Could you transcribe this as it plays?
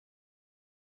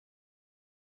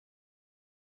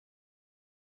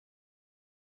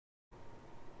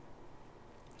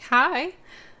Hi,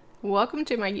 welcome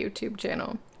to my YouTube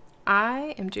channel.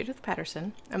 I am Judith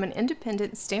Patterson. I'm an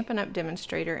independent Stampin' Up!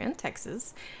 Demonstrator in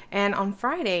Texas, and on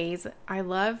Fridays, I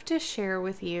love to share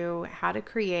with you how to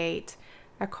create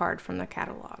a card from the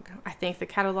catalog. I think the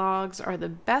catalogs are the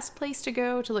best place to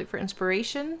go to look for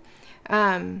inspiration.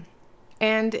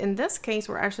 And in this case,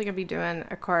 we're actually going to be doing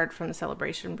a card from the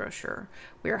Sale-a-bration brochure.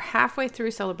 We are halfway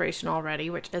through Sale-a-bration already,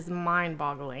 which is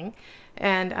mind-boggling.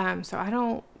 And so I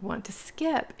don't want to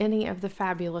skip any of the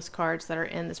fabulous cards that are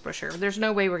in this brochure. There's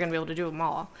no way we're going to be able to do them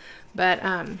all. But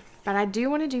I do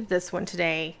want to do this one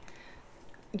today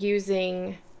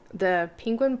using the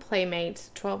Penguin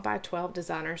Playmates 12 by 12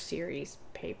 Designer Series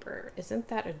paper. Isn't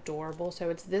that adorable?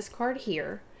 So it's this card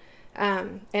here.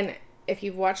 And if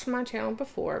you've watched my channel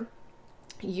before,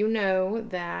 you know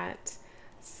that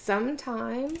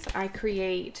sometimes I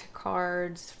create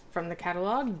cards from the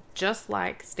catalog just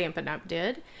like Stampin' Up!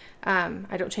 Did.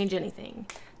 I don't change anything.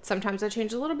 Sometimes I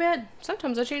change a little bit,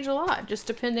 sometimes I change a lot, just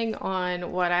depending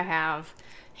on what I have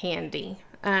handy.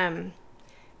 And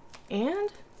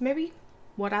maybe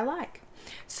what I like.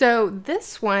 So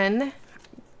this one,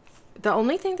 the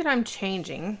only thing that I'm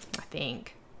changing, I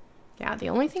think, yeah, the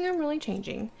only thing I'm really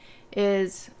changing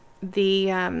is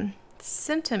the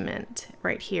sentiment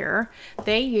right here.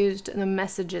 They used the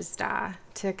messages die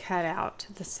to cut out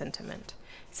the sentiment.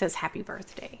 It says happy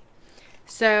birthday.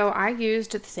 So I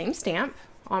used the same stamp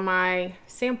on my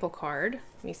sample card.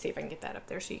 Let me see if I can get that up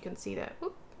there so you can see that.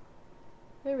 Oop.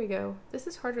 There we go. This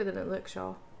is harder than it looks,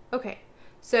 y'all. Okay,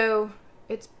 so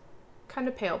it's kind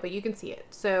of pale, but you can see it.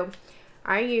 So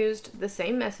I used the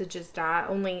same messages die,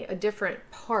 only a different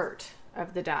part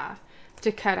of the die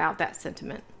to cut out that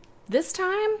sentiment. This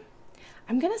time,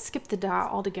 I'm going to skip the die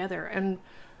altogether, and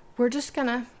we're just going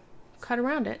to cut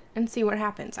around it and see what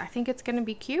happens. I think it's going to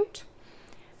be cute.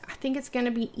 I think it's going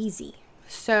to be easy.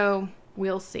 So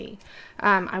we'll see.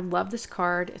 I love this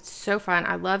card. It's so fun.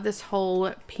 I love this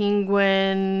whole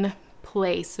Penguin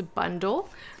Place bundle.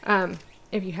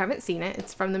 If you haven't seen it,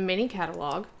 it's from the mini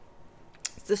catalog.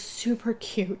 It's a super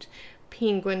cute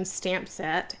penguin stamp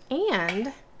set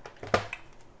and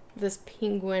this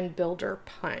penguin builder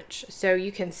punch. So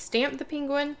you can stamp the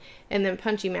penguin and then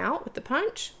punch him out with the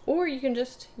punch, or you can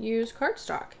just use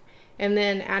cardstock and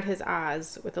then add his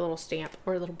eyes with a little stamp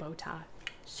or a little bow tie.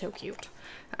 So cute.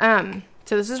 So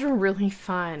this is a really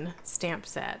fun stamp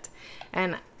set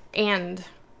and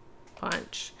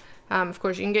punch. Of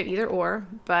course, you can get either or,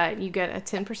 but you get a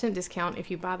 10% discount if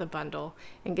you buy the bundle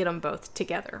and get them both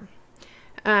together.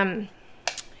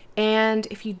 And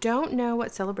if you don't know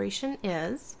what Sale-a-bration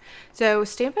is, so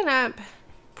Stampin' Up!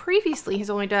 Previously has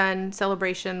only done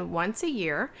Sale-a-bration once a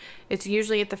year. It's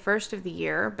usually at the first of the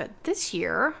year, but this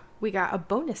year we got a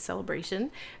bonus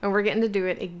celebration and we're getting to do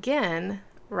it again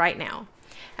right now.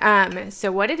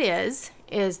 So what it is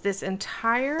this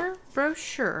entire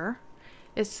brochure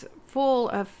is full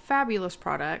of fabulous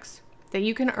products that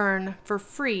you can earn for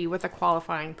free with a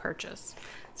qualifying purchase.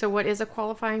 So what is a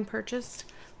qualifying purchase?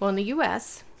 Well, in the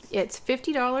US, it's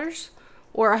 $50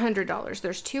 or $100.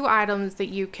 There's two items that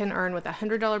you can earn with a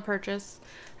 $100 purchase,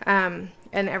 and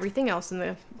everything else in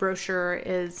the brochure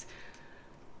is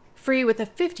free with a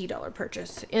 $50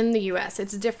 purchase in the US.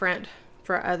 It's different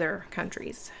for other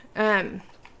countries.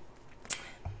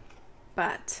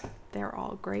 But they're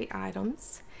all great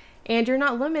items, and you're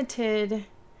not limited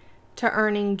to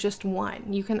earning just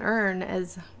one. You can earn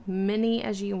as many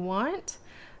as you want,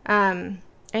 and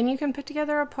you can put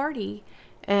together a party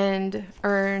and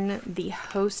earn the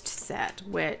host set,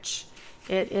 which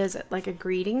it is like a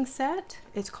greeting set.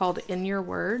 It's called In Your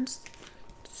Words.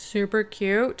 Super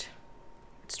cute.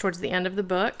 It's towards the end of the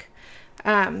book.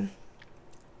 And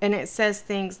it says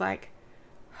things like,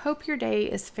 hope your day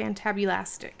is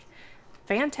fantabulastic.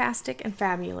 Fantastic and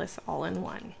fabulous all in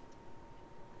one.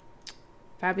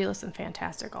 Fabulous and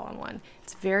fantastic all in one.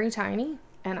 It's very tiny,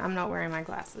 and I'm not wearing my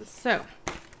glasses, so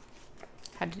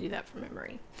had to do that from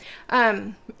memory.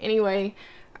 Anyway,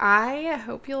 I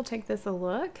hope you'll take this a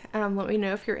look. Let me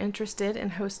know if you're interested in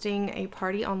hosting a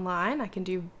party online. I can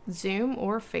do Zoom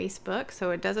or Facebook, so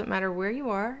it doesn't matter where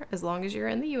you are as long as you're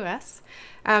in the US.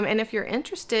 And if you're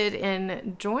interested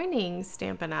in joining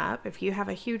Stampin' Up!, if you have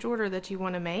a huge order that you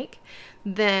want to make,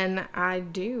 then I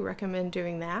do recommend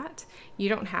doing that. You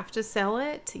don't have to sell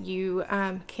it. You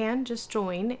can just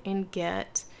join and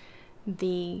get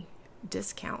the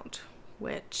discount,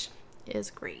 which is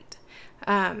great.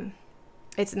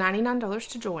 It's $99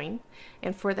 to join,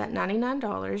 and for that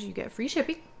 $99 you get free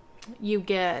shipping. You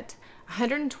get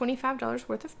 $125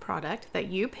 worth of product that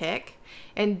you pick,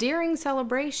 and during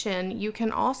Sale-a-bration you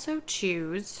can also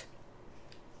choose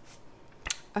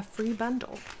a free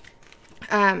bundle.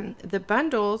 The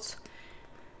bundles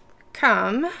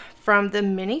come from the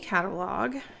mini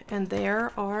catalog, and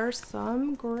there are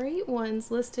some great ones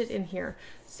listed in here.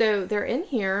 So they're in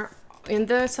here in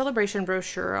the Sale-a-bration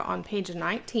brochure on page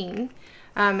 19,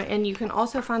 and you can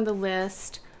also find the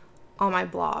list on my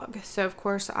blog. So of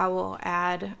course I will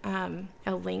add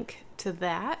a link to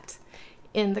that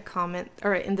in the comment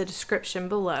or in the description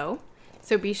below.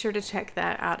 So be sure to check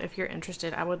that out if you're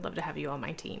interested. I would love to have you on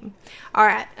my team. All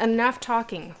right, enough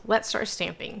talking. Let's start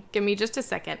stamping. Give me just a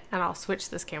second and I'll switch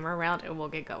this camera around and we'll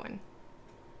get going.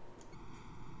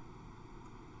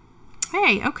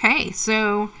 Hey, okay,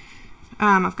 so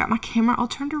I've got my camera all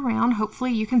turned around.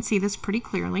 Hopefully you can see this pretty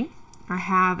clearly. I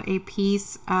have a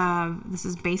piece of, this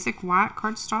is basic white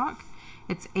cardstock.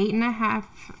 It's 8.5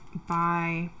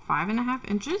 by 5.5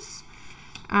 inches.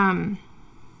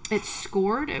 It's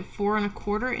scored at 4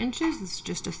 1/4 inches. This is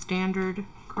just a standard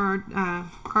card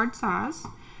size.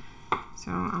 So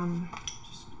I'm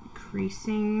just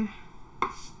creasing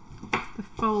the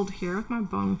fold here with my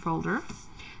bone folder.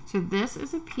 So this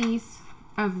is a piece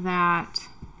of that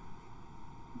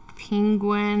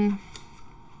Penguin,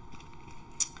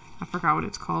 I forgot what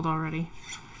it's called already,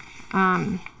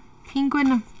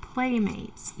 Penguin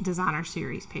Playmates designer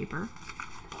series paper.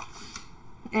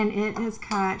 And it is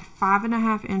cut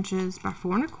 5.5 inches by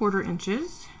 4 1/4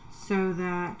 inches so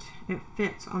that it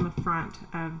fits on the front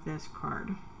of this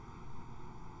card.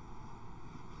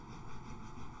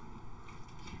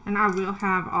 And I will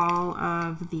have all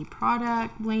of the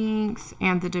product links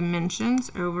and the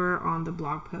dimensions over on the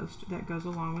blog post that goes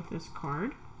along with this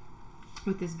card,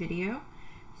 with this video.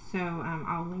 So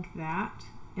I'll link that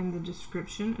in the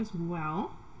description as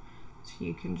well. So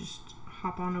you can just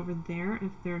hop on over there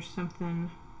if there's something,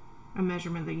 a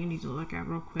measurement that you need to look at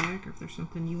real quick, or if there's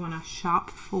something you want to shop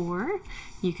for,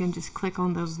 you can just click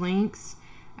on those links.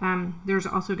 There's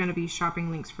also going to be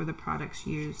shopping links for the products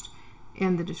used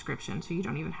in the description, so you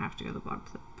don't even have to go to the blog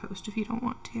post if you don't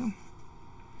want to.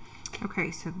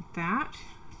 Okay, so that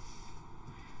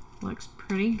looks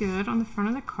pretty good on the front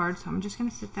of the card, so I'm just going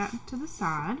to set that to the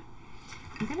side.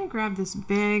 I'm going to grab this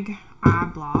big eye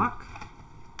block,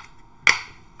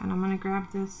 and I'm going to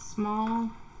grab this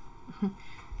small,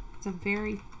 it's a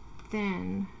very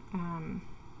thin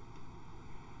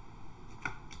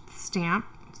stamp.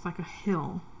 It's like a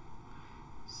hill.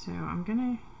 So I'm going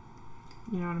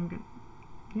to, you know what I'm going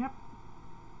to, yep.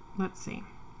 Let's see.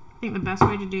 I think the best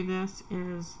way to do this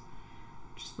is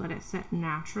just let it set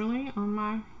naturally on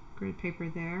my grid paper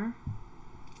there,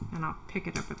 and I'll pick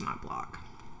it up with my block.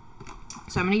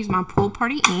 So I'm going to use my Pool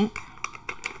Party ink,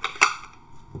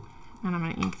 and I'm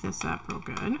going to ink this up real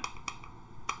good.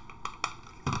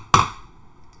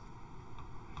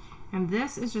 And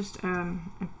this is just a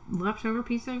leftover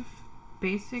piece of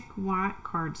basic white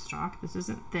cardstock. This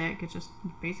isn't thick, it's just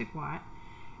basic white.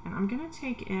 And I'm going to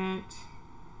take it,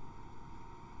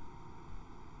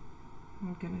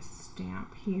 I'm going to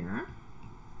stamp here.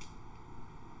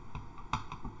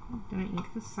 I'm going to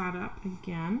ink the side up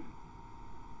again.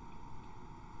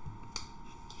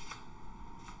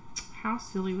 How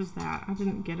silly was that? I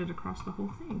didn't get it across the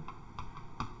whole thing.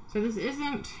 So this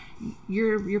isn't,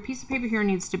 your piece of paper here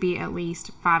needs to be at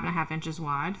least 5.5 inches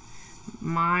wide.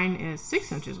 Mine is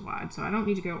 6 inches wide, so I don't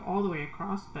need to go all the way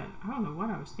across, but I don't know what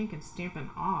I was thinking stamping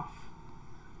off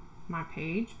my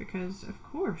page, because of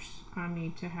course I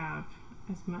need to have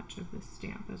as much of this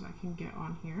stamp as I can get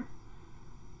on here.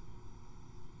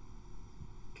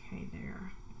 Okay,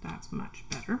 there, that's much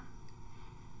better.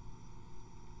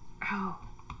 Oh,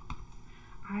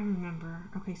 I remember.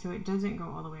 Okay, so it doesn't go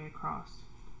all the way across.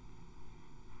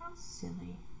 How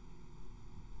silly.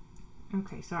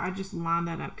 Okay, so I just lined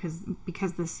that up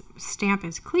because this stamp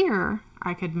is clear,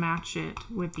 I could match it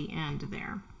with the end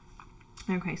there.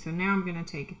 Okay, so now I'm going to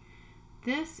take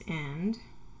this end,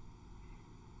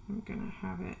 I'm going to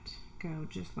have it go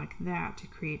just like that to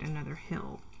create another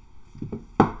hill.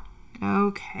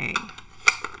 Okay.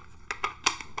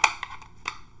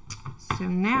 So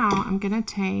now I'm going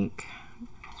to take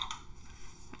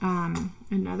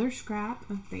another scrap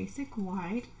of basic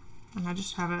white, and I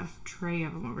just have a tray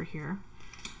of them over here.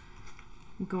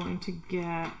 I'm going to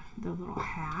get the little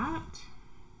hat,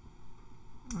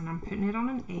 and I'm putting it on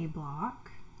an A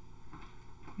block.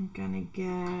 I'm going to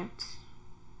get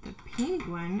the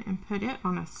penguin and put it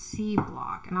on a C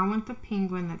block, and I want the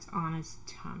penguin that's on his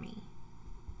tummy.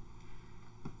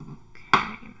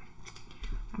 Okay.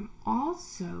 I'm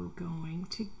also going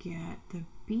to get the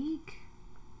beak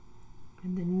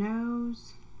and the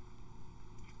nose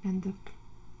and the,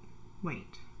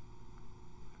 wait,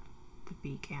 the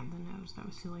beak and the nose, that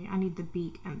was silly. I need the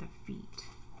beak and the feet.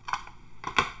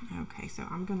 Okay, so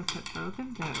I'm going to put both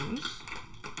of those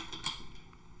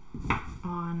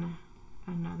on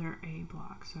another A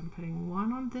block. So I'm putting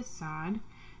one on this side,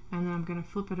 and then I'm going to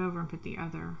flip it over and put the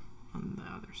other on the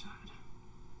other side.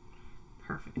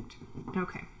 Perfect.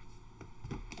 Okay.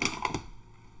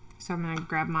 So I'm going to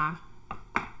grab my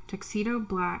Tuxedo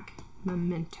Black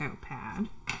Memento pad.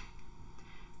 And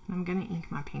I'm going to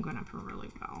ink my penguin up really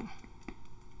well.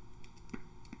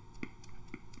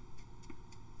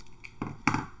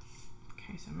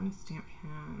 Okay, so I'm going to stamp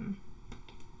him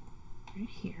right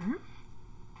here.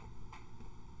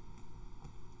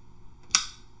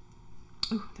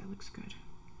 Oh, that looks good.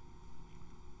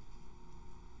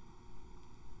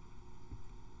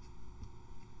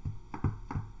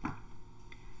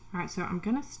 All right, so I'm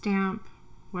going to stamp,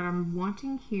 what I'm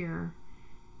wanting here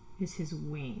is his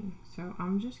wing. So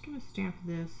I'm just going to stamp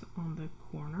this on the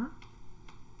corner.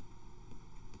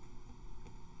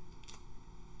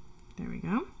 There we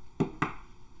go.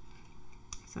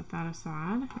 Set that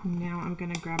aside. Now I'm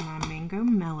going to grab my Mango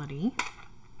Melody.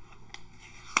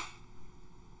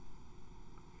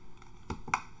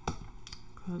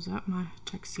 Close up my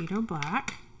Tuxedo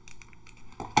Black.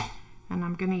 And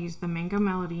I'm going to use the Mango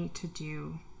Melody to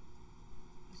do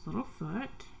his little foot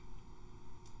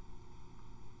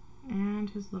and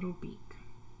his little beak.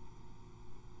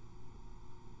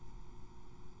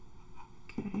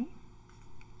 Okay.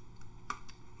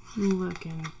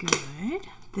 Looking good.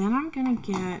 Then I'm going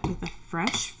to get the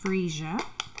Fresh Freesia,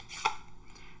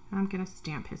 and I'm going to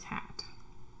stamp his hat.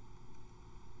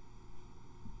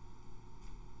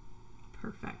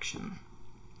 Perfection.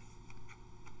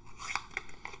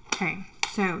 Okay,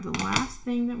 so the last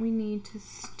thing that we need to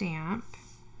stamp,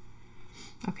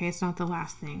 okay, it's not the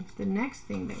last thing. The next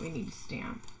thing that we need to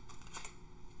stamp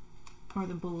are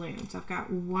the balloons. I've got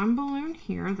one balloon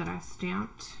here that I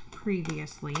stamped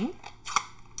previously.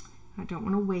 I don't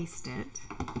want to waste it.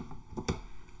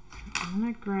 I'm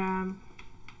going to grab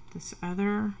this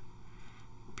other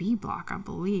B block, I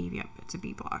believe. Yep, it's a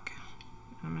B block.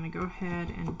 I'm going to go ahead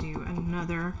and do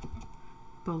another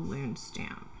balloon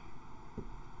stamp.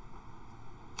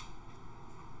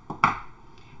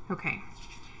 Okay,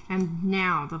 and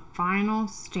now the final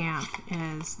stamp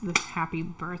is this Happy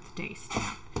Birthday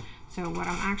stamp. So what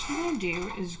I'm actually going to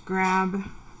do is grab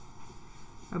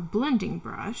a blending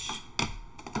brush,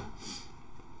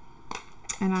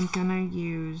 and I'm going to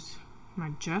use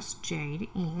my Just Jade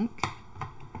ink,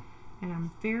 and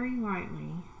I'm very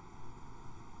lightly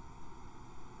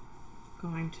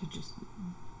going to just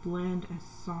blend a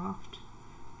soft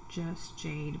Just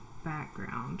Jade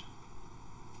background.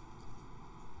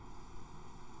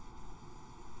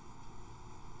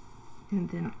 And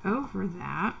then over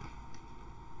that,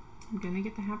 I'm going to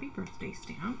get the Happy Birthday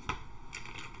stamp.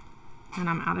 And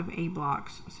I'm out of A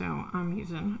blocks, so I'm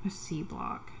using a C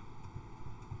block.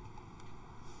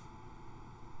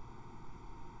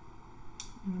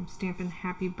 And I'm stamping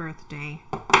Happy Birthday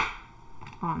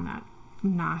on that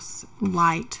nice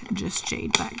light Just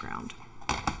Jade background.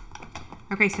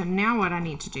 Okay, so now what I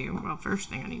need to do, well, first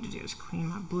thing I need to do is clean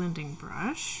my blending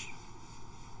brush.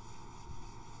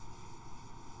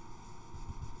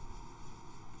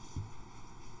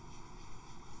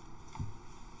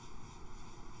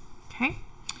 Okay,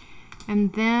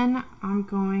 and then I'm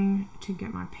going to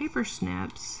get my paper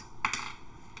snips,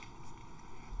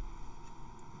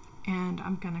 and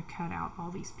I'm going to cut out all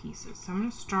these pieces. So I'm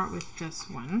going to start with this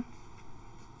one,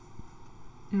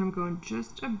 and I'm going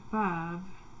just above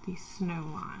these snow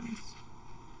lines.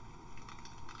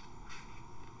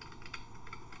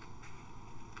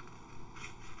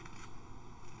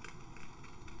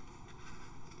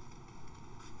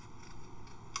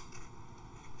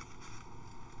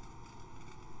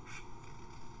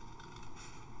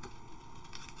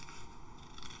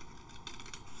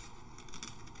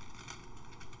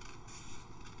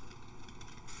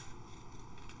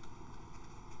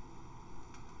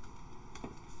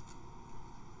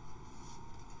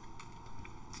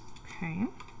 Okay,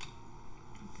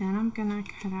 then I'm gonna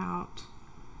cut out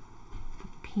the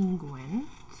penguin.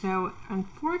 So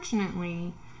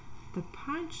unfortunately, the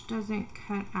punch doesn't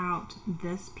cut out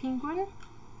this penguin.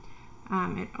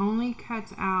 It only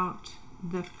cuts out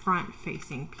the front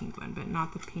facing penguin, but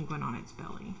not the penguin on its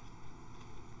belly.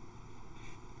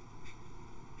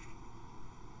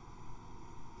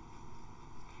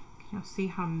 You'll see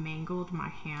how mangled my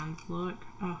hands look.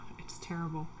 Oh, it's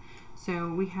terrible.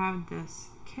 So we have this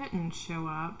kitten show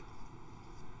up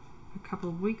a couple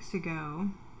of weeks ago.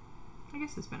 I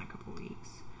guess it's been a couple of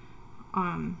weeks.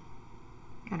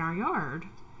 In our yard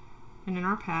and in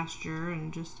our pasture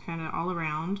and just kind of all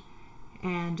around.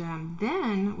 And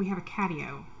then we have a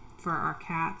catio. for our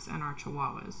cats and our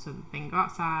chihuahuas so that they can go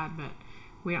outside, but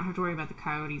we don't have to worry about the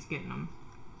coyotes getting them.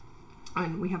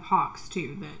 And we have hawks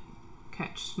too that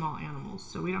catch small animals,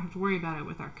 so we don't have to worry about it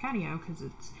with our catio because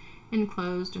it's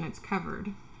enclosed and it's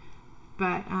covered.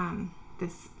 But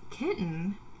this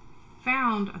kitten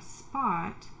found a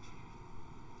spot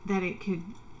that it could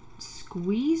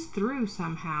squeeze through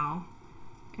somehow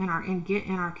and get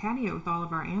in our catio with all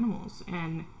of our animals.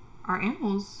 And our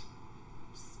animals,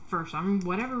 for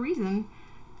whatever reason,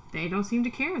 they don't seem to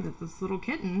care that this little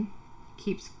kitten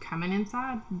keeps coming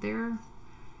inside their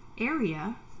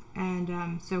area.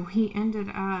 And so he ended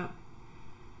up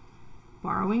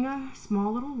borrowing a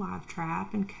small little live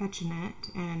trap and catching it,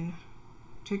 and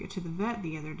took it to the vet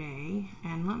the other day.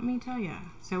 And let me tell you,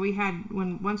 so we had,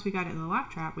 once we got it in the live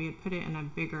trap, we had put it in a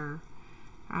bigger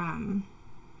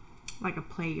like a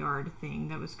play yard thing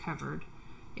that was covered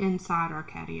inside our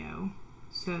catio,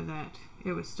 so that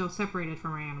it was still separated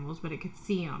from our animals, but it could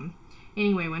see them.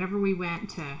 Anyway, whenever we went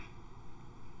to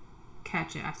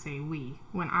catch it, I say we,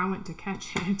 when I went to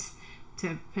catch it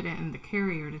to put it in the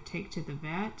carrier to take to the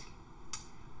vet,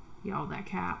 y'all, that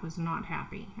cat was not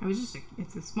happy. It was just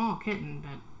it's a small kitten,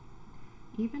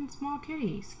 but even small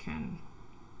kitties can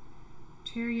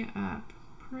tear you up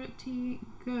pretty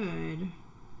good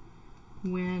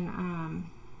when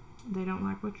they don't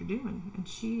like what you're doing. And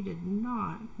she did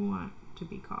not want to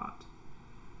be caught.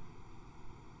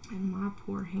 And my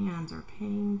poor hands are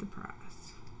paying the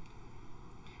price.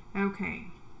 Okay,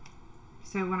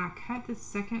 so when I cut the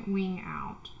second wing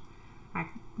out, I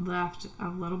left a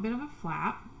little bit of a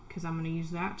flap because I'm going to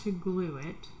use that to glue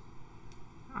it.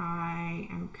 I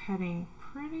am cutting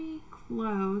pretty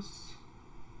close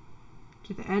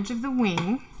to the edge of the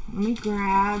wing. Let me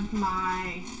grab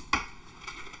my,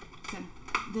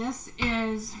 this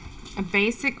is a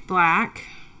basic black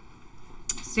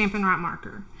Stampin' Up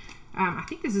marker. I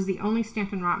think this is the only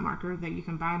Stampin' Up marker that you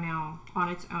can buy now on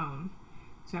its own.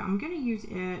 So I'm going to use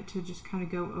it to just kind of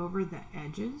go over the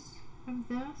edges of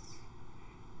this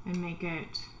and make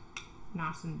it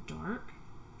nice and dark.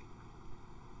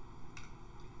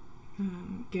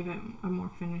 Give it a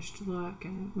more finished look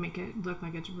and make it look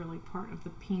like it's really part of the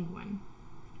penguin.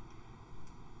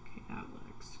 Okay, that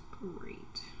looks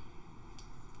great.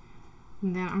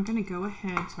 And then I'm going to go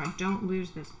ahead, so I don't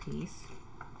lose this piece,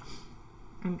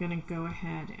 I'm going to go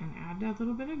ahead and add a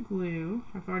little bit of glue.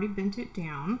 I've already bent it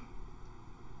down.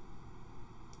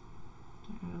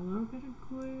 Add a little bit of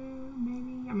glue,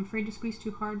 maybe. I'm afraid to squeeze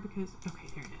too hard because, okay,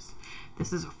 there it is.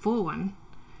 This is a full one,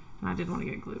 and I didn't want to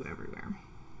get glue everywhere.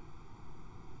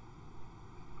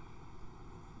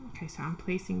 Okay, so I'm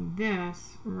placing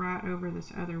this right over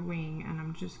this other wing, and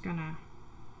I'm just gonna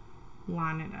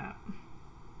line it up.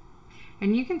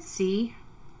 And you can see,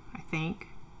 I think,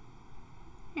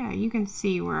 yeah, you can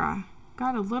see where I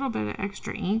got a little bit of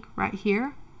extra ink right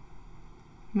here.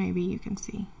 Maybe you can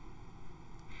see.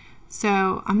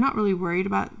 So I'm not really worried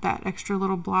about that extra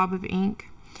little blob of ink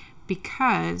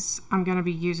because I'm going to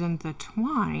be using the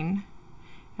twine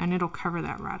and it'll cover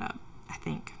that right up, I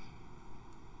think.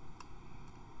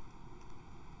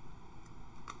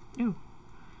 Oh,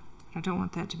 I don't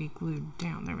want that to be glued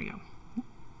down. There we go.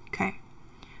 Okay,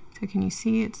 so can you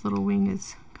see its little wing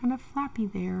is kind of flappy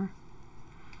there.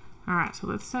 All right, so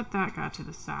let's set that guy to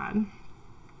the side.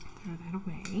 Throw that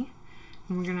away.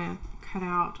 And we're gonna cut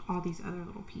out all these other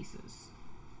little pieces.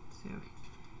 So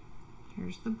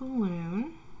here's the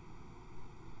balloon.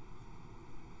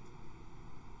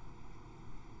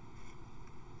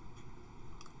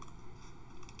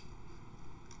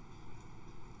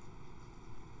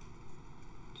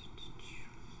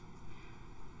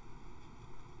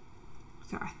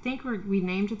 So I think we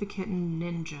named the kitten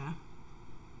Ninja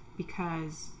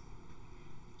because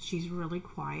she's really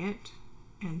quiet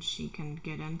and she can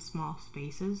get in small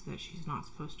spaces that she's not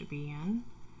supposed to be in,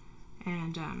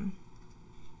 and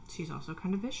she's also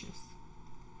kind of vicious.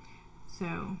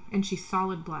 So, and she's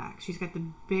solid black. She's got the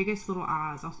biggest little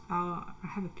eyes. I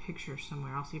have a picture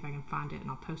somewhere. I'll see if I can find it and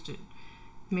I'll post it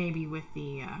maybe with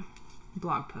the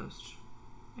blog post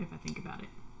if I think about it.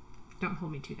 Don't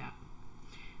hold me to that.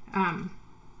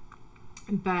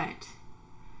 But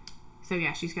so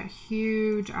yeah, she's got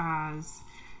huge eyes.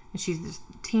 And she's this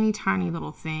teeny tiny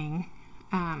little thing,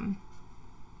 and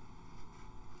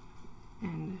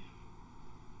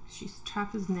she's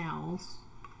tough as nails,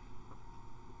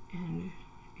 and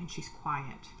she's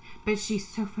quiet. But she's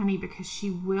so funny because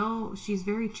she's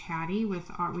very chatty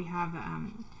with we have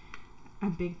a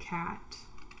big cat,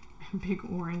 a big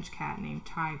orange cat named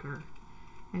Tiger,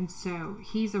 and so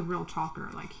he's a real talker.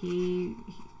 Like he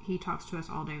talks to us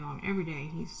all day long, every day.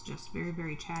 He's just very,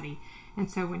 very chatty. And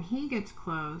so when he gets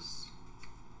close,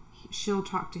 she'll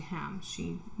talk to him.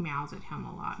 She meows at him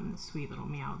a lot in the sweet little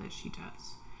meow that she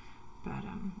does. But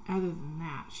other than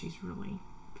that, she's really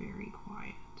very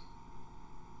quiet.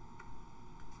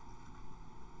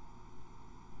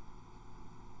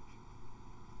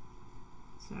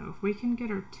 So if we can get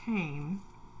her tame,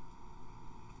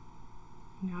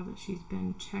 now that she's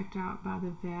been checked out by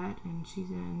the vet and she's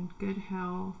in good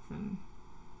health, and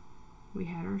we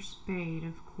had her spayed,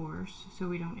 of course, so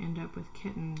we don't end up with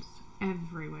kittens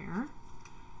everywhere.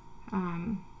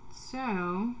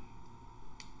 So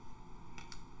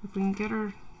if we can get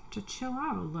her to chill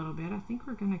out a little bit, I think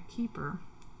we're going to keep her,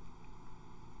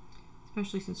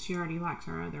 especially since she already likes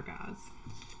our other guys.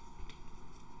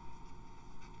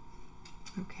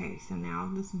 Okay, so now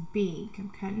this beak, I'm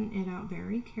cutting it out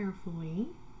very carefully,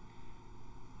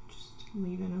 just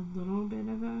leaving a little bit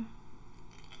of a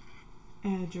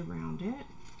edge around it.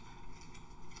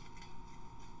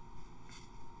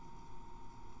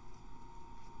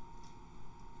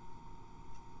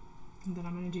 And then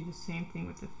I'm going to do the same thing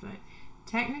with the foot.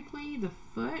 Technically, the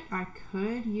foot, I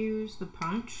could use the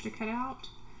punch to cut out,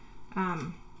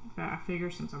 but I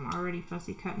figure since I'm already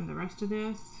fussy cutting the rest of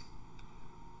this,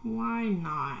 why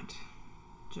not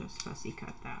just fussy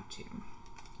cut that too?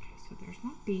 Okay, so there's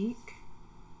my beak.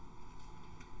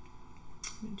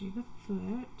 I'm going to do the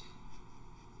foot.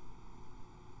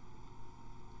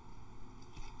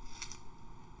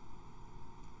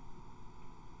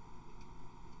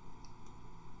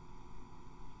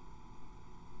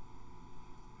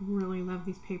 I really love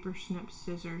these paper snip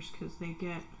scissors because they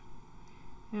get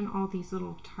in all these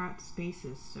little tight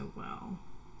spaces so well.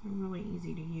 They're really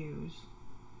easy to use.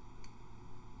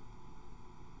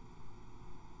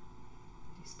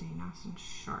 They stay nice and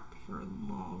sharp for a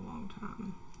long, long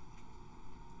time.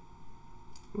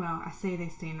 Well, I say they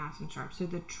stay nice and sharp. So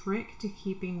the trick to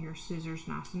keeping your scissors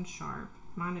nice and sharp,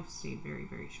 mine have stayed very,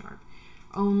 very sharp.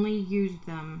 Only use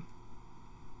them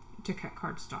to cut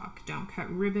cardstock. Don't cut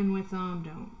ribbon with them.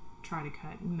 Don't try to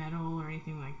cut metal or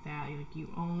anything like that. Like,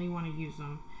 you only want to use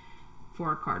them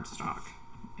for cardstock.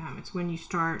 It's when you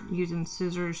start using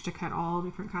scissors to cut all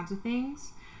different kinds of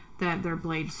things that their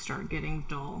blades start getting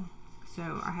dull.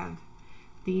 So I have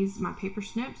these, my paper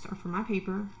snips are for my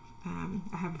paper.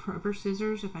 I have rubber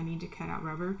scissors if I need to cut out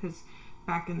rubber, because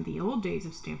back in the old days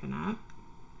of Stampin' Up,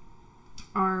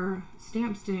 our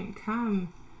stamps didn't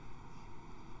come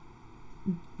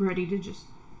ready to just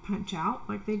punch out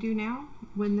like they do now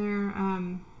when they're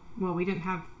well, we didn't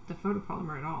have the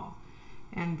photopolymer at all,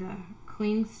 and the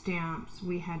cling stamps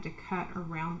we had to cut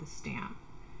around the stamp.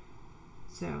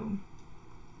 So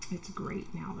it's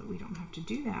great now that we don't have to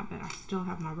do that, but I still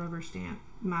have my rubber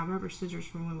scissors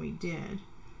from when we did.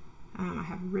 I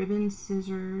have ribbon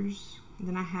scissors,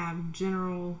 then I have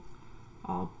general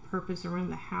all-purpose around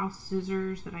the house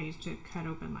scissors that I used to cut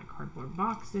open like cardboard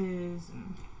boxes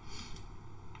and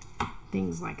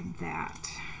things like that.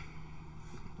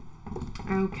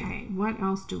 Okay, what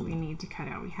else do we need to cut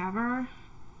out? We have our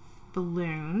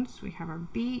balloons, we have our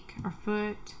beak, our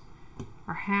foot,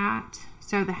 our hat.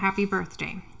 So the happy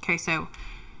birthday. Okay, so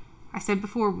I said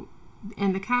before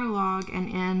in the catalog and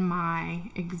in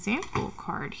my example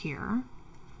card here,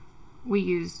 we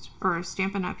used, or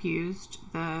Stampin' Up used,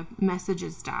 the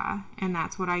messages die, and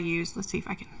that's what I used. Let's see if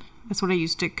I can, that's what I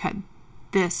used to cut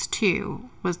this too,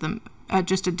 was the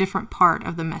just a different part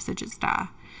of the messages die.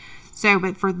 So,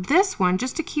 but for this one,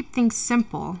 just to keep things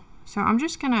simple, so I'm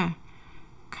just gonna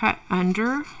cut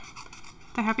under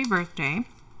the happy birthday.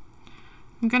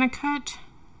 I'm gonna cut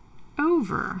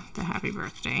over the happy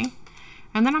birthday,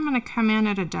 and then I'm gonna come in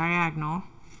at a diagonal,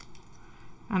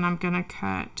 and I'm gonna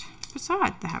cut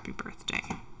beside the happy birthday.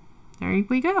 There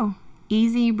we go.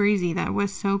 Easy breezy. That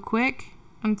was so quick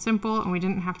and simple, and we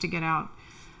didn't have to get out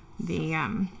the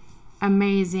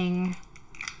amazing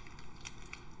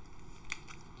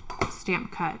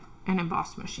stamp cut and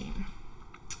emboss machine.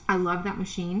 I love that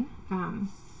machine,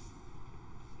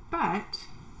 but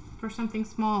for something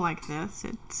small like this,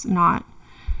 it's not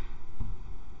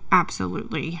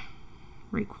absolutely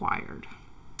required.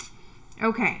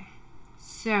 Okay,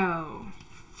 so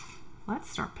let's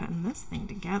start putting this thing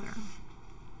together.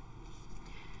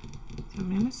 So I'm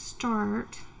going to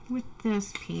start with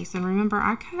this piece, and remember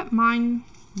I cut mine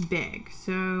big,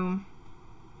 so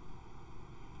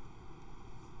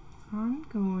I'm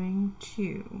going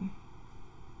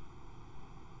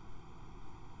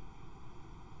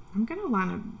to line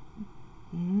up.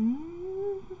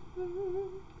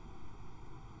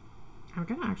 I'm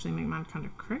going to actually make mine kind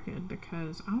of crooked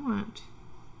because I want,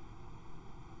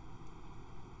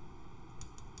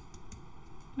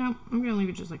 no, I'm going to leave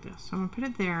it just like this. So I'm going to put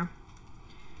it there,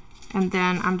 And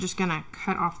then I'm just gonna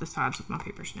cut off the sides with my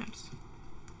paper snips.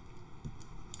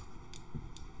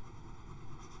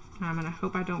 I'm gonna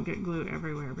hope I don't get glue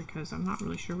everywhere because I'm not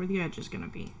really sure where the edge is gonna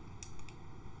be.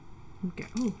 Okay,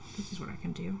 oh, this is what I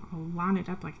can do. I'll line it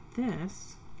up like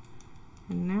this.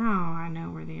 And now I know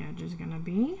where the edge is gonna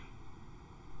be.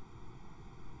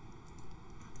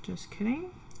 Just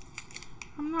kidding.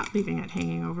 I'm not leaving it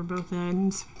hanging over both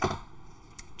ends.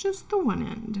 Just the one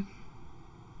end.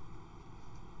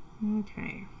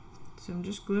 Okay, so I'm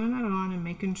just gluing that on and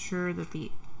making sure that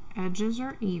the edges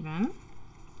are even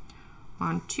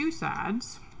on two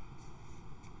sides.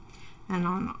 And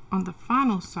on the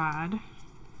final side,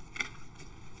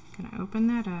 I'm gonna open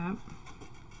that up.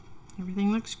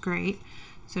 Everything looks great.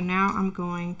 So now I'm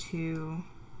going to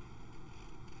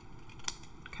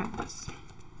cut this.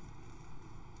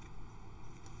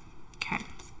 Okay,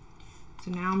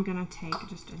 so now I'm gonna take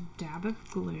just a dab of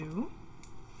glue.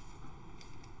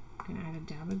 I'm gonna add a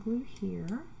dab of glue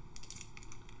here.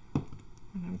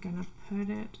 And I'm gonna put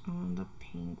it on the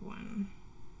penguin.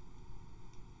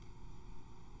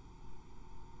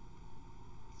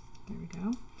 There we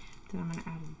go. Then I'm gonna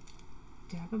add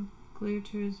a dab of glue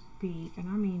to his beak, and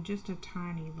I mean just a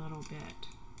tiny little bit.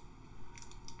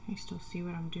 Can you still see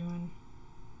what I'm doing?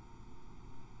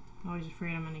 I'm always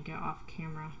afraid I'm gonna get off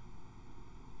camera.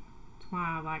 That's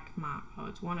why I like my, oh,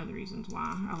 it's one of the reasons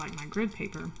why I like my grid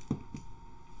paper,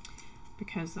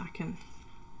 because I can,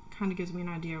 kind of gives me an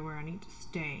idea where I need to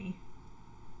stay.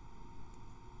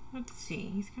 Let's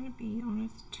see, he's gonna be on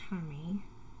his tummy.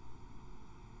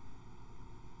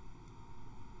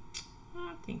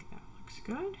 I think that looks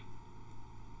good.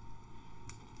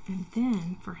 And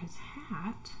then for his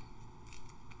hat,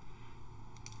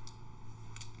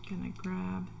 I'm gonna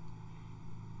grab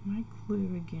my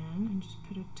glue again and just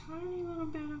put a tiny little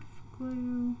bit of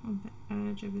glue on the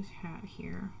edge of his hat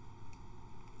here.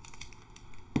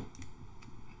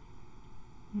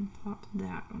 And plop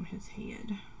that on his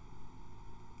head.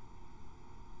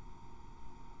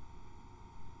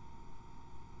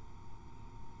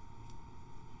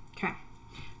 Okay,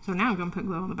 so now I'm going to put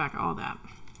glue on the back of all that.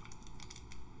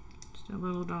 Just a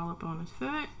little dollop on his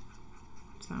foot,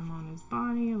 some on his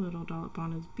body, a little dollop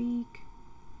on his beak,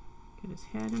 get his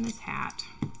head and his hat.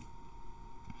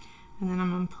 And then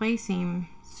I'm going to place him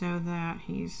so that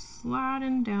he's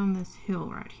sliding down this hill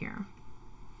right here.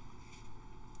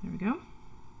 There we go.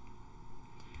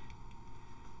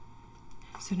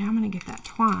 So now I'm going to get that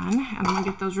twine, and I'm going to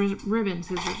get those ribbon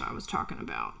scissors I was talking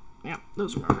about. Yep,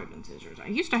 those are my ribbon scissors. I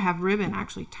used to have ribbon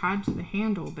actually tied to the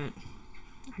handle, but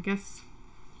I guess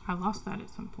I lost that at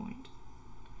some point.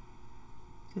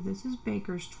 So this is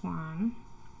baker's twine,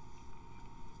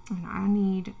 and I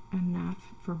need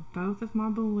enough for both of my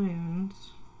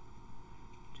balloons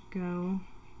to go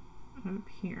up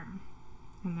here.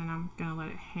 And then I'm going to let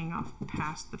it hang off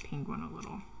past the penguin a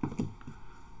little.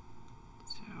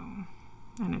 So,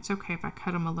 and it's okay if I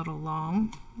cut them a little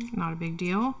long, not a big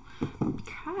deal,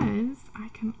 because I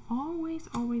can always,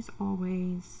 always,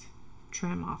 always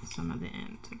trim off some of the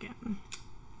ends again.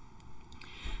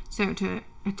 So to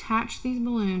attach these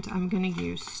balloons, I'm going to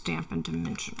use Stampin'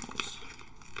 Dimensionals.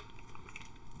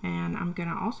 And I'm going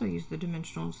to also use the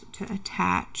dimensionals to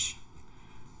attach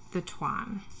the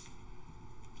twine.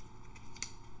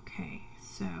 Okay,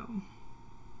 so I'm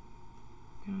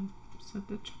going to set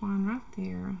the twine right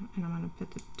there, and I'm going to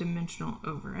put the dimensional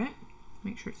over it.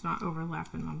 Make sure it's not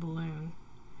overlapping my balloon.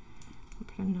 I'll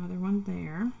put another one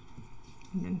there,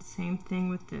 and then same thing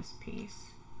with this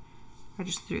piece. I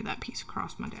just threw that piece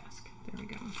across my desk. There we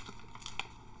go.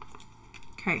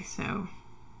 Okay, so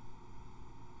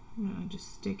I'm going to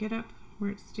just stick it up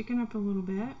where it's sticking up a little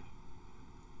bit,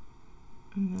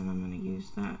 and then I'm going to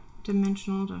use that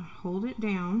dimensional to hold it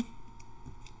down.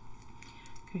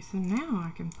 Okay, so now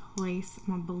I can place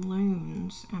my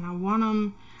balloons, and I want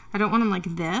them, I don't want them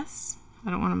like this. I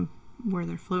don't want them where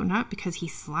they're floating up because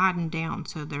he's sliding down,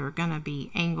 so they're gonna be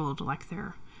angled like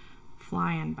they're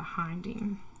flying behind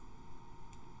him.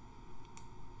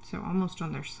 So almost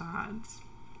on their sides.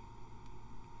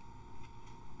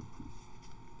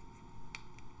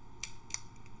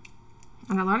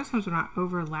 And a lot of times when I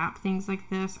overlap things like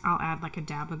this, I'll add like a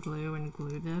dab of glue and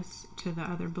glue this to the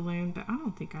other balloon, but I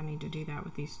don't think I need to do that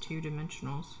with these two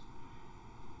dimensionals.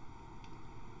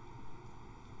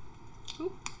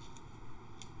 Ooh.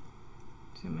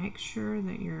 So make sure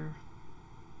that your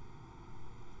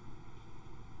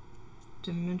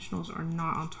dimensionals are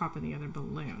not on top of the other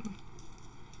balloon.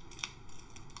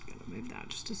 Gotta move that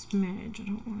just a smidge. I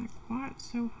don't want it quite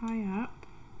so high up.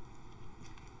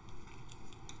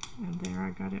 And there, I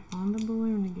got it on the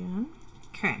balloon again.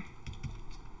 Okay,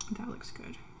 that looks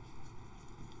good.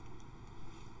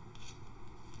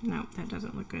 No, that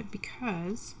doesn't look good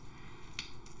because,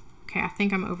 okay, I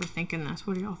think I'm overthinking this.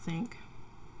 What do y'all think?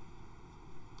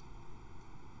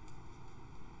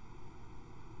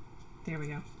 There we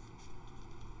go.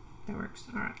 That works.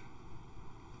 All right.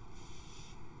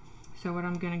 So what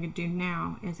I'm going to do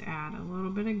now is add a little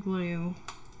bit of glue.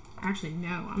 Actually,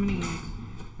 no, I'm going to use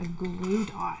a glue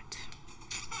dot.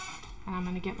 And I'm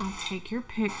going to get my take your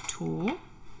pick tool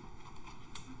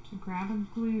to grab a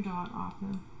glue dot off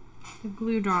of the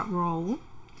glue dot roll.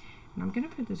 And I'm going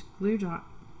to put this glue dot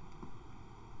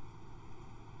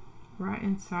right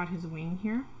inside his wing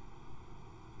here.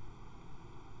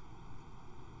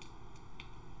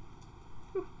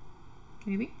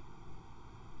 Maybe.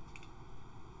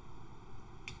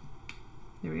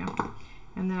 There we go.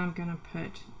 And then I'm going to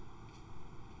put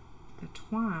the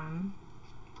twine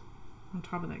on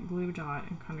top of that glue dot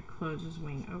and kind of close his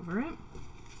wing over it.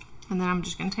 And then I'm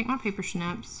just going to take my paper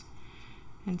snips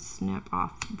and snip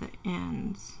off the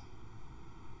ends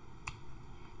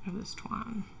of this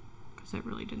twine because it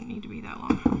really didn't need to be that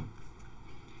long.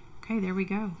 Okay, there we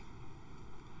go.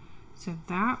 So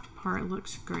that part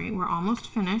looks great. We're almost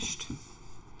finished.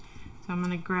 So I'm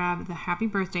going to grab the happy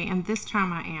birthday, and this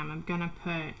time I'm going to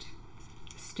put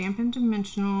Stampin'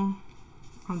 Dimensional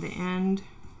on the end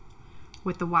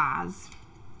with the Y's.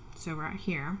 So right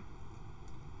here,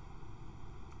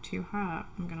 too high up,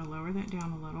 I'm going to lower that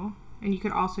down a little. And you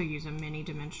could also use a mini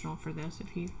dimensional for this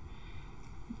if you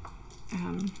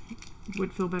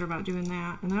would feel better about doing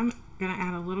that. And then I'm going to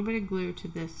add a little bit of glue to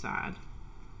this side.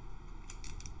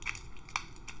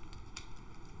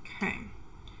 Okay.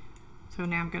 So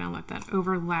now I'm going to let that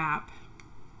overlap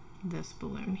this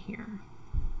balloon here.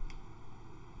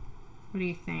 What do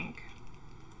you think?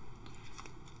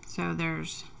 So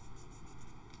there's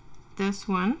this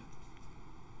one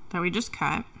that we just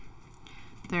cut.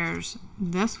 There's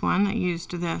this one that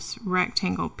used this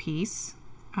rectangle piece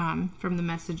from the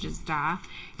messages die.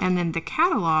 And then the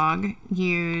catalog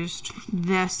used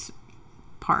this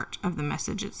part of the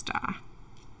messages die.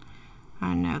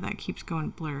 I know that keeps going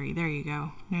blurry. There you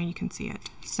go. Now you can see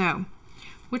it. So,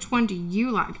 which one do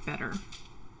you like better?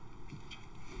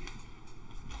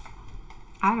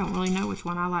 I don't really know which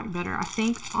one I like better. I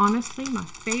think, honestly, my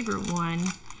favorite one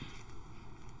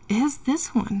is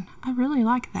this one. I really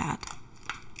like that.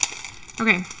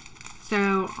 Okay,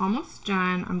 so almost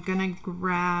done. I'm going to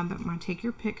grab my Take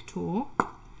Your Pick tool,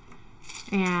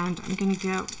 and I'm going to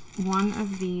get one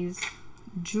of these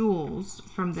jewels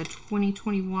from the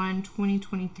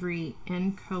 2021-2023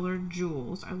 in color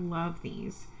jewels. I love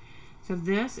these. So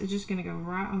this is just going to go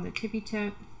right on the tippy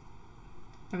tip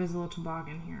of his little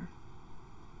toboggan here.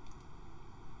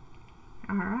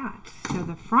 Alright, so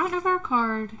the front of our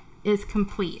card is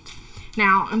complete.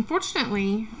 Now,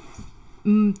 unfortunately,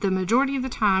 the majority of the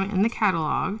time in the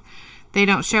catalog, they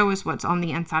don't show us what's on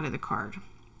the inside of the card.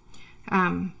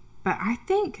 But I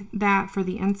think that for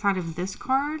the inside of this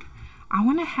card, I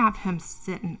want to have him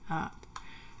sitting up.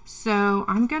 So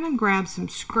I'm going to grab some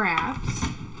scraps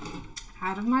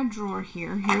out of my drawer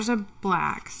here. Here's a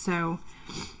black. So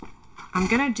I'm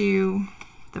going to do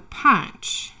the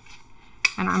punch.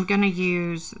 And I'm going to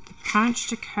use the punch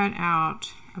to cut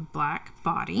out a black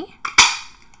body.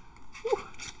 Whew.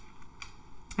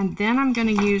 And then I'm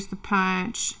going to use the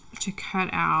punch to cut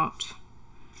out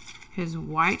his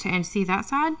white. And see, that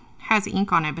side has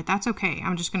ink on it, but that's okay.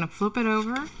 I'm just going to flip it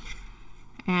over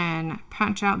and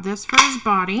punch out this for his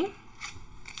body.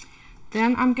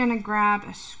 Then I'm going to grab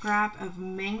a scrap of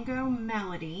Mango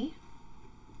Melody.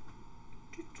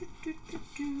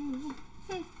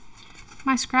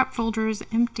 My scrap folder is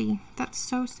empty. That's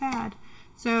so sad.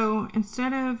 So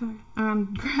instead of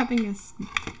grabbing a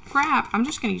scrap, I'm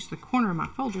just going to use the corner of my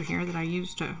folder here that I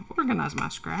use to organize my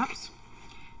scraps,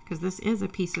 because this is a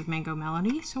piece of Mango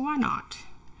Melody, so why not?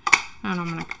 And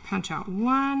I'm going to punch out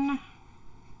 1,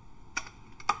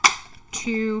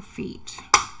 2 feet.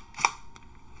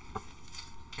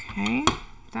 Okay,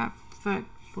 that foot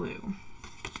flew.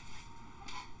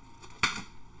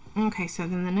 Okay, so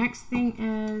then the next thing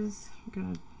is, I'm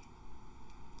gonna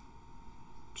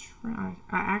try.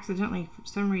 I accidentally, for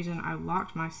some reason, I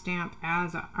locked my stamp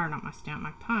as, or not my stamp,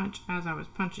 my punch as I was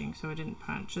punching, so it didn't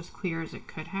punch as clear as it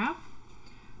could have.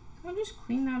 So I'll just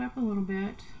clean that up a little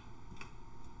bit.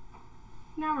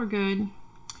 Now we're good.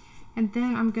 And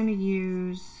then I'm gonna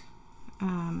use,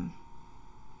 I'm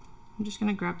just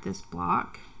gonna grab this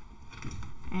block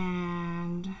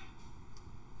and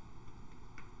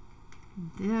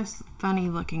this funny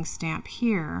looking stamp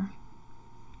here,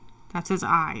 that's his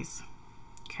eyes.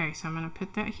 Okay, so I'm going to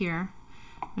put that here.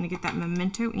 I'm going to get that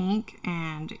Memento ink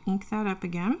and ink that up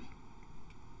again.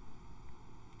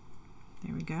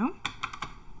 There we go.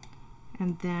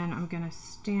 And then I'm going to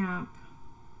stamp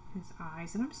his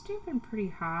eyes, and I'm stamping pretty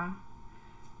high.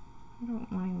 I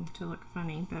don't want him to look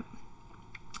funny, but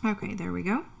okay, there we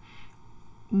go.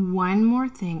 One more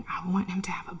thing, I want him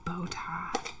to have a bow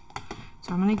tie.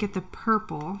 So I'm going to get the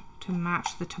purple to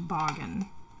match the toboggan.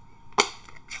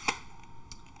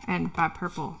 And by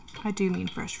purple, I do mean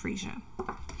fresh freesia.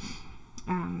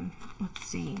 Let's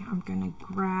see, I'm going to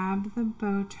grab the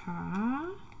bow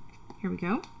tie. Here we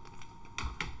go.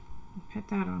 Put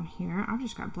that on here. I've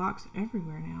just got blocks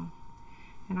everywhere now.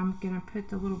 And I'm going to put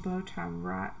the little bow tie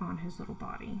right on his little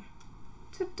body.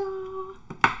 Ta-da!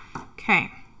 Okay,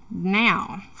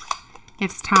 now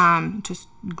it's time to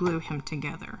glue him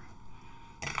together.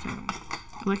 So,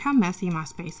 look how messy my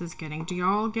space is getting. Do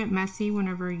y'all get messy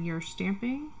whenever you're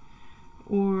stamping?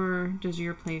 Or does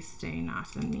your place stay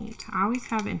nice and neat? I always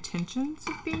have intentions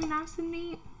of being nice and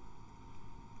neat.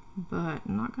 But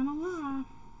I'm not gonna lie,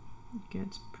 it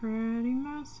gets pretty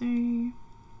messy.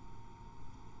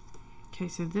 Okay,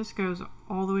 so this goes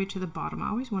all the way to the bottom. I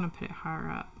always want to put it higher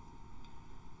up,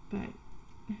 but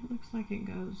it looks like it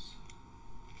goes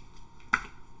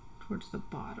towards the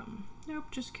bottom. Nope,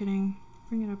 just kidding.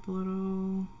 Bring it up a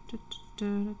little. Da,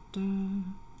 da, da, da.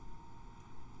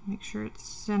 Make sure it's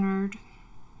centered.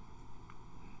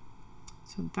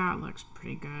 So that looks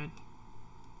pretty good.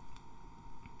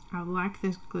 I like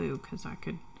this glue because I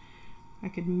could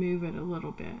move it a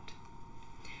little bit.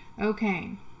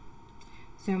 Okay,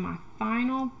 so my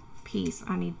final piece,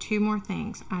 I need two more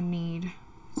things. I need,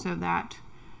 so that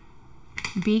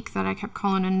beak that I kept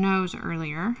calling a nose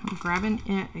earlier, I'm grabbing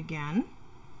it again.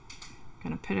 I'm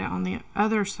gonna put it on the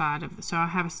other side of the, so I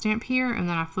have a stamp here and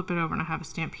then I flip it over and I have a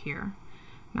stamp here.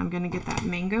 And I'm gonna get that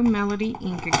Mango Melody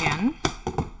ink again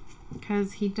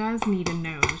because he does need a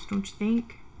nose, don't you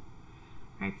think?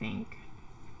 I think.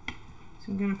 So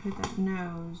I'm gonna put that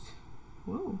nose,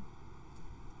 whoa,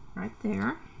 right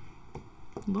there. A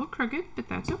little crooked, but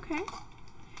that's okay.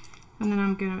 And then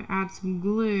I'm gonna add some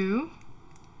glue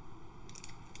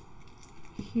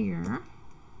here.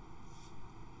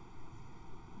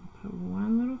 Put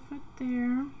one little foot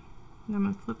there. And I'm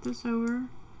gonna flip this over.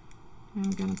 And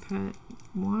I'm gonna put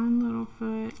one little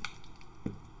foot.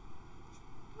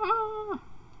 Ah!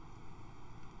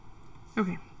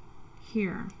 Okay,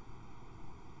 here.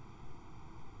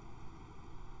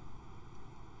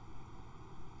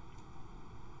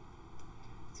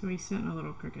 So he's sitting a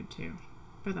little crooked too,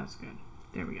 but that's good.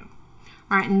 There we go.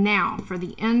 All right, now for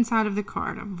the inside of the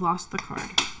card, I've lost the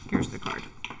card. Here's the card.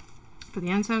 For the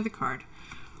inside of the card,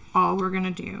 all we're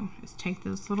gonna do is take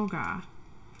this little guy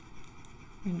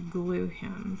and glue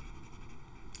him.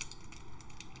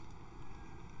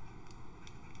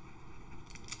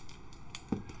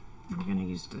 I'm gonna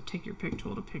use the take your pick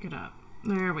tool to pick it up.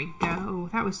 There we go.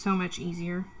 That was so much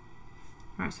easier.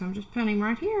 All right, so I'm just putting him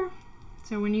right here.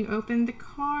 So when you open the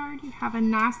card, you have a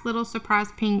nice little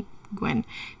surprise penguin.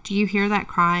 Do you hear that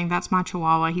crying? That's my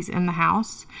Chihuahua. He's in the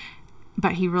house,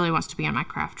 but he really wants to be in my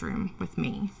craft room with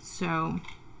me. So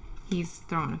he's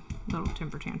throwing a little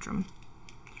temper tantrum.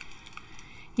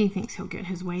 He thinks he'll get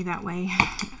his way that way.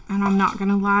 And I'm not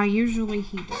gonna lie, usually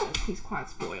he does. He's quite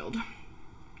spoiled.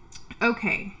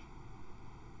 Okay.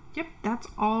 Yep, that's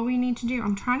all we need to do.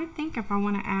 I'm trying to think if I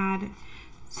want to add.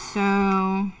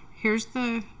 So here's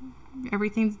the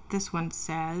everything that this one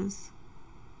says.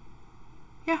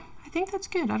 Yeah, I think that's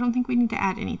good. I don't think we need to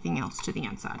add anything else to the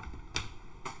inside.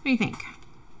 What do you think?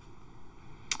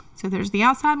 So there's the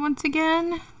outside once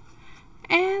again,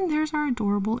 and there's our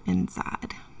adorable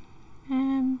inside.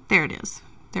 And there it is.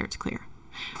 There it's clear.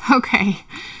 Okay,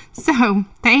 so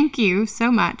thank you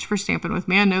so much for stamping with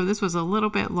me. I know this was a little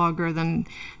bit longer than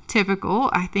typical.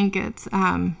 I think it's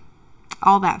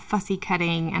all that fussy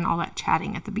cutting and all that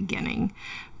chatting at the beginning.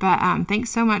 But thanks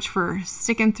so much for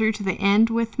sticking through to the end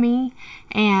with me.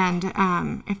 And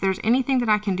if there's anything that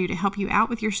I can do to help you out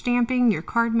with your stamping, your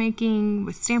card making,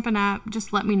 with Stampin' Up,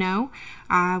 just let me know.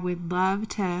 I would love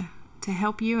to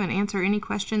help you and answer any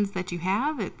questions that you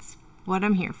have. It's what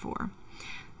I'm here for.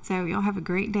 So y'all have a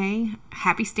great day.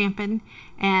 Happy stamping.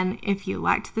 And if you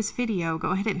liked this video,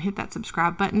 go ahead and hit that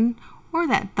subscribe button or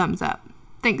that thumbs up.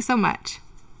 Thanks so much.